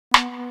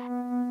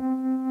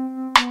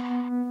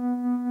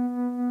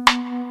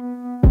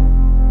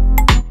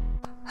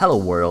Hello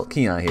world,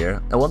 Keon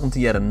here, and welcome to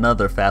yet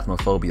another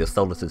Phasmophobia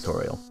solo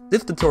tutorial.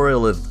 This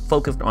tutorial is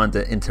focused on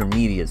the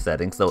intermediate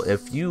setting, so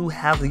if you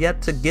have yet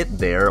to get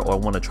there or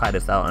want to try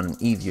this out on an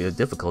easier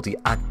difficulty,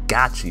 I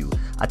got you.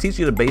 I teach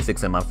you the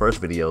basics in my first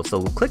video,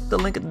 so click the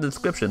link in the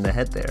description to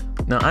head there.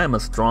 Now I am a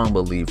strong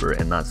believer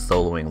in not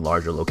soloing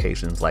larger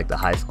locations like the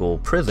high school,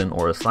 prison,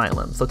 or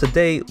asylum, so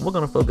today we're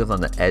going to focus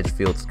on the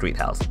Edgefield Street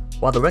House.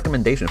 While the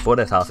recommendation for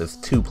this house is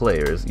 2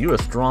 players, you're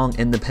a strong,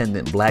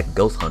 independent black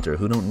ghost hunter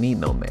who don't need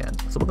no man,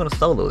 so we're gonna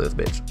solo this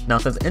bitch. Now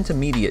since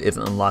intermediate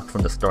isn't unlocked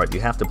from the start,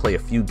 you have to play a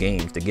few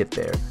games to get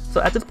there.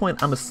 So at this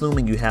point I'm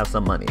assuming you have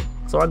some money.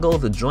 So our goal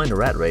is to join the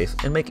rat race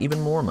and make even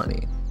more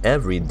money.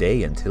 Every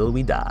day until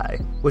we die.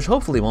 Which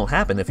hopefully won't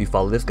happen if you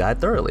follow this guide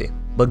thoroughly.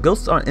 But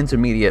ghosts on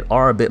intermediate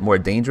are a bit more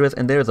dangerous,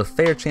 and there's a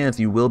fair chance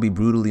you will be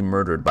brutally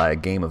murdered by a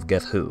game of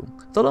guess who.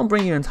 So don't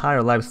bring your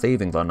entire life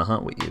savings on the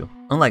hunt with you.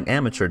 Unlike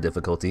amateur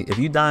difficulty, if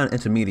you die on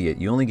intermediate,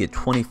 you only get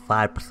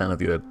 25%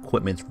 of your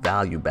equipment's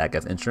value back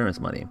as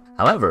insurance money.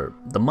 However,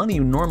 the money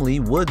you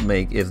normally would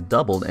make is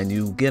doubled and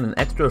you get an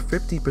extra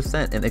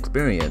 50% in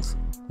experience.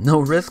 No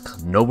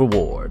risk, no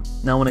reward.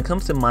 Now when it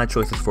comes to my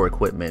choices for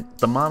equipment,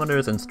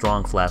 thermometers and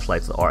strong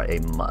flashlights are a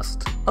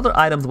must. Other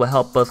items will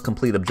help us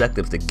complete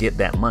objectives to get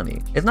that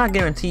money. It's not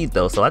guaranteed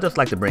though, so I just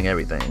like to bring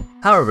everything.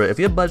 However, if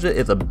your budget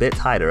is a bit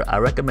tighter, I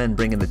recommend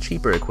bringing the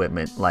cheaper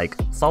equipment like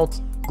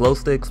salts, glow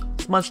sticks,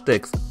 smudge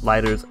sticks,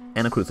 lighters,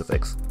 and a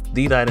crucifix.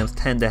 These items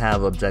tend to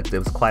have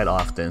objectives quite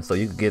often, so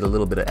you can get a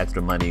little bit of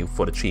extra money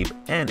for the cheap,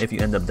 and if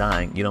you end up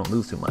dying, you don't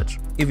lose too much.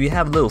 If you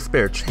have little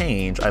spare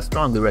change, I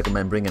strongly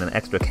recommend bringing an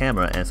extra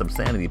camera and some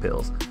sanity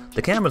pills.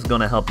 The camera's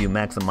gonna help you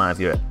maximize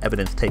your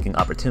evidence-taking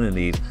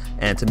opportunities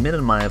and to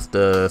minimize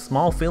the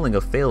small feeling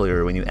of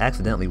failure when you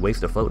accidentally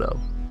waste a photo.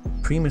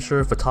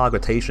 Premature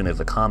photography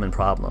is a common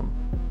problem.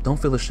 Don't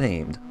feel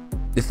ashamed.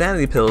 The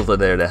sanity pills are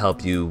there to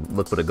help you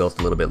look for the ghost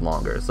a little bit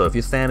longer, so if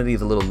your sanity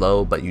is a little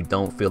low but you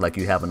don't feel like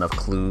you have enough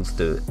clues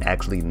to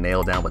actually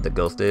nail down what the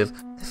ghost is,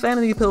 the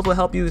sanity pills will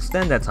help you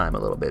extend that time a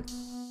little bit.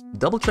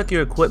 Double check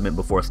your equipment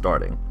before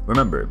starting.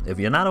 Remember, if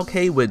you're not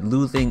okay with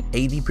losing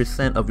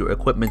 80% of your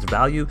equipment's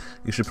value,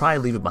 you should probably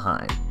leave it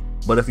behind.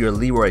 But if you're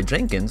Leroy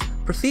Jenkins,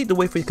 proceed to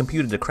wait for your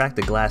computer to crack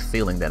the glass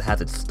ceiling that has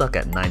it stuck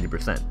at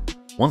 90%.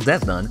 Once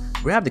that's done,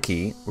 grab the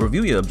key,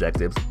 review your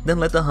objectives, then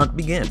let the hunt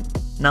begin.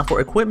 Now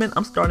for equipment,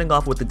 I'm starting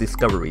off with the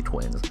Discovery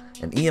Twins,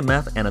 an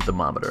EMF and a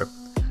thermometer.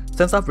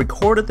 Since I've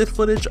recorded this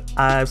footage,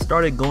 I've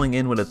started going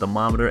in with a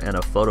thermometer and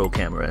a photo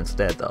camera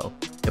instead though.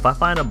 If I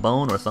find a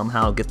bone or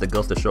somehow get the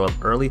ghost to show up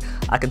early,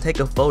 I can take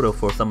a photo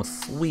for some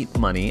sweet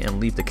money and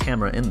leave the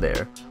camera in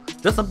there.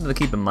 Just something to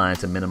keep in mind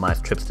to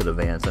minimize trips to the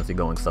van since you're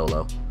going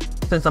solo.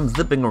 Since I'm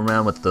zipping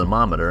around with the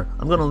thermometer,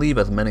 I'm going to leave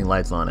as many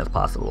lights on as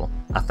possible.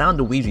 I found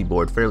the Ouija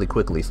board fairly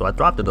quickly, so I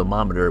dropped the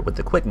thermometer with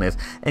the quickness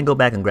and go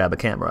back and grab a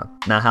camera.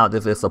 Now how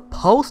this is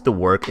supposed to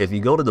work is you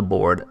go to the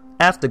board,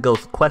 ask the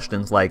ghost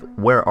questions like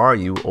where are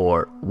you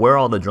or where are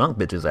all the drunk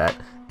bitches at,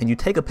 and you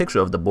take a picture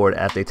of the board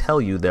as they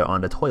tell you they're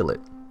on the toilet.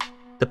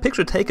 The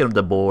picture taken of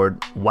the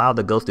board while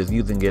the ghost is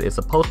using it is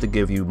supposed to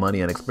give you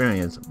money and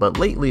experience, but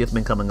lately it's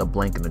been coming up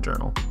blank in the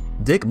journal.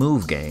 Dick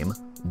move game,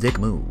 dick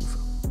move.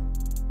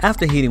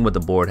 After heeding what the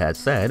board had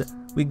said,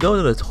 we go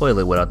to the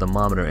toilet with our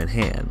thermometer in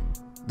hand.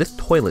 This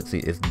toilet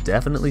seat is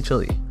definitely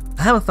chilly.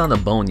 I haven't found a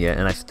bone yet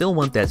and I still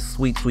want that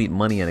sweet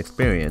money and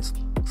experience,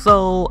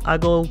 so I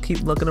go keep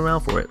looking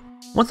around for it.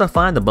 Once I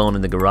find the bone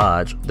in the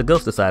garage, the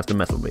ghost decides to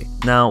mess with me.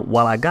 Now,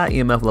 while I got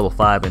EMF level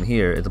 5 in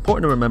here, it's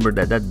important to remember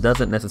that that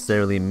doesn't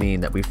necessarily mean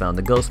that we found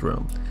the ghost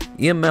room.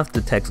 EMF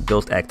detects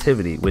ghost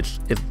activity, which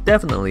is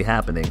definitely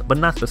happening, but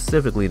not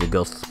specifically the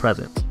ghost's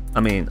presence. I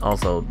mean,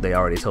 also, they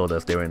already told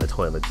us they were in the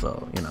toilet,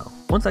 so, you know.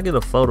 Once I get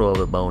a photo of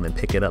the bone and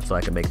pick it up so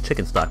I can make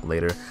chicken stock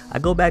later, I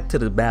go back to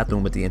the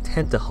bathroom with the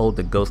intent to hold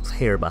the ghost's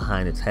hair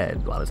behind its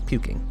head while it's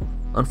puking.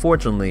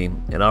 Unfortunately,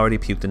 it already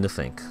puked in the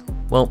sink.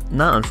 Well,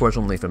 not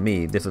unfortunately for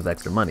me, this is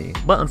extra money,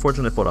 but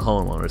unfortunate for the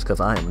homeowners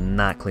because I am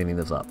not cleaning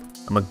this up.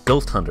 I'm a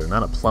ghost hunter,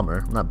 not a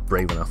plumber. I'm not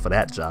brave enough for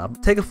that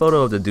job. Take a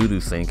photo of the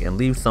doo-doo sink and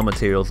leave some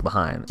materials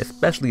behind,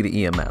 especially the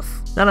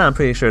EMF. Now that I'm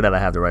pretty sure that I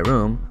have the right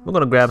room, we're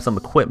gonna grab some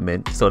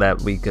equipment so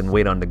that we can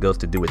wait on the ghost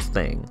to do its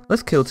thing.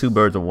 Let's kill 2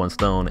 birds with 1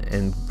 stone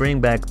and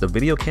bring back the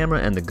video camera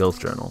and the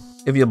ghost journal.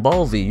 If you're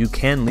ballsy, you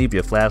can leave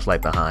your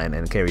flashlight behind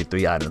and carry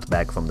 3 items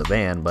back from the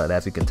van, but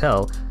as you can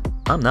tell,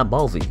 I'm not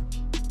ballsy.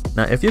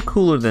 Now if you're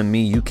cooler than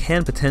me, you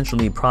can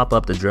potentially prop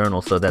up the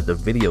journal so that the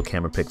video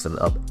camera picks it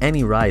up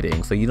any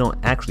writing, so you don't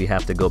actually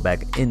have to go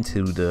back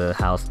into the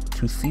house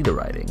to see the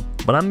writing.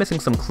 But I'm missing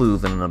some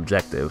clues and an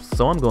objective,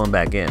 so I'm going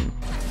back in.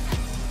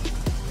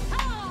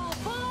 Oh,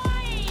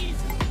 boys!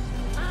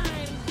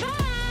 I'm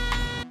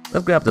back!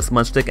 Let's grab the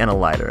smudge stick and a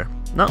lighter.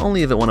 Not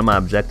only is it one of my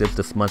objectives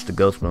to smudge the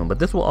ghost room, but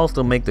this will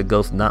also make the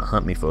ghost not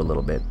hunt me for a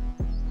little bit.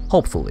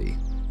 Hopefully.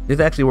 This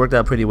actually worked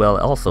out pretty well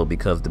also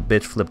because the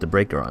bitch flipped the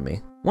breaker on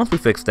me. Once we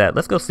fix that,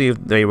 let's go see if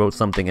they wrote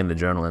something in the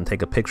journal and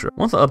take a picture.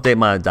 Once I update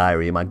my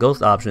diary, my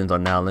ghost options are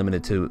now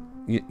limited to,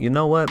 you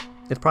know what?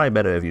 It's probably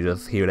better if you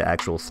just hear the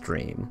actual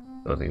stream.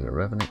 So it's either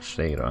Revenant,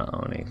 Shade, or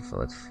Oni. So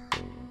let's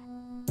see.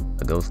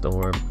 A ghost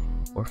orb,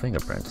 or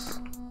fingerprints,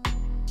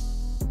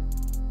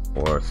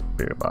 or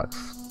spirit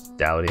box.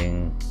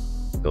 Doubting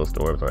ghost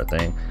orbs are a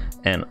thing,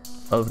 and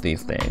of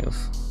these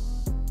things,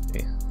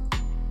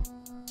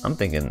 I'm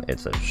thinking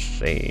it's a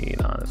shade,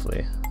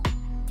 honestly.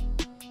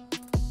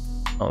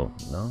 Oh,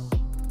 no.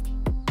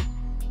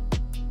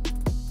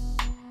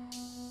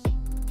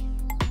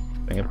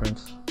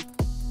 Fingerprints?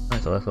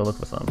 Alright, so let's go look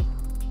for some.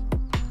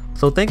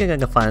 So thinking I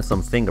can find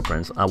some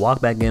fingerprints, I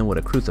walk back in with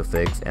a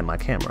crucifix and my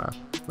camera.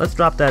 Let's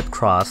drop that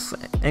cross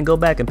and go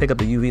back and pick up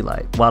the UV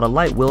light. While the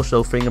light will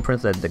show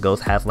fingerprints that the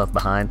ghost has left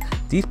behind,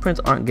 these prints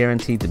aren't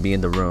guaranteed to be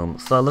in the room,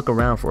 so I look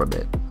around for a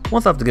bit.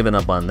 Once I've given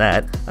up on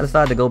that, I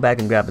decided to go back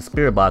and grab the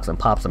spirit box and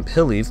pop some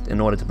pillies in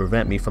order to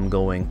prevent me from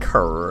going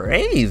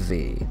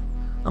crazy.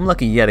 I'm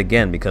lucky yet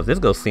again because this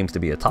ghost seems to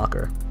be a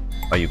talker.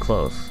 Are you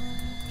close?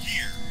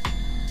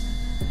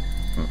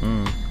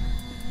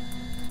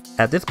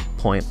 At this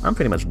point, I'm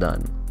pretty much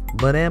done.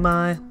 But am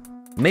I?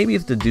 Maybe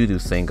it's the doo-doo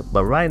sink,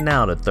 but right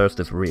now the thirst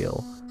is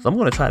real. So I'm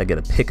gonna try to get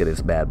a pic of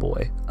this bad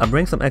boy. I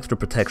bring some extra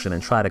protection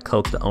and try to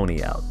coax the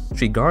Oni out.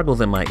 She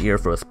gargles in my ear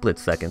for a split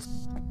second.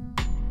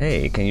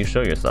 Hey, can you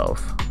show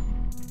yourself?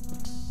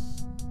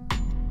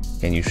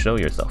 Can you show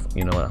yourself?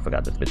 You know what, I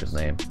forgot this bitch's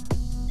name.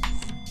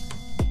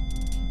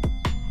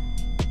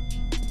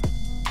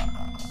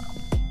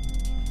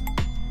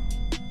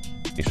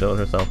 She showed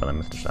herself and I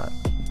missed a shot.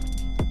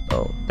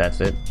 Oh,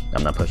 that's it?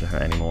 I'm not pushing her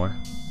anymore.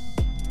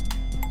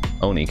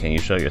 Oni, can you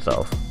show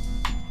yourself?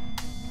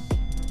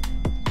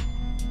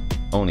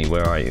 Oni,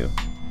 where are you?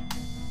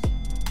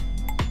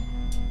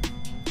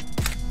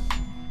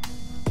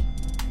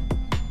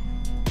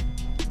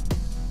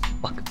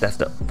 Fuck, that's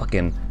the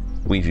fucking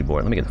Ouija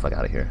board. Let me get the fuck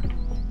out of here.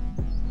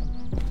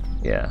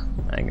 Yeah,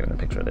 I ain't getting a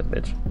picture of this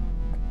bitch.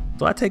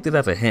 So I take this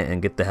as a hint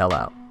and get the hell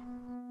out.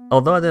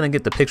 Although I didn't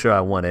get the picture I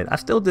wanted, I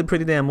still did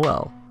pretty damn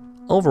well.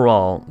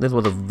 Overall, this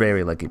was a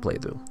very lucky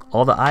playthrough.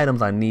 All the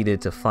items I needed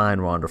to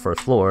find were on the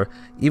first floor.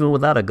 Even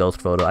without a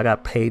ghost photo, I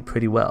got paid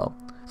pretty well.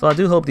 So I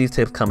do hope these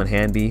tips come in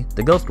handy.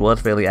 The ghost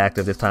was fairly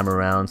active this time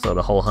around, so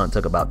the whole hunt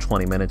took about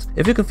 20 minutes.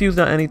 If you're confused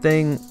on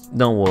anything,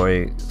 don't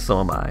worry, so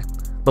am I.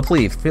 But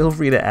please, feel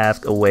free to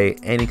ask away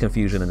any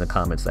confusion in the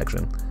comment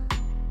section.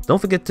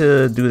 Don't forget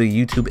to do the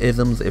YouTube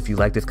isms if you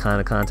like this kind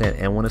of content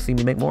and want to see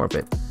me make more of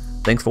it.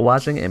 Thanks for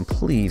watching, and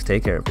please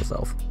take care of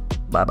yourself.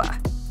 Bye bye.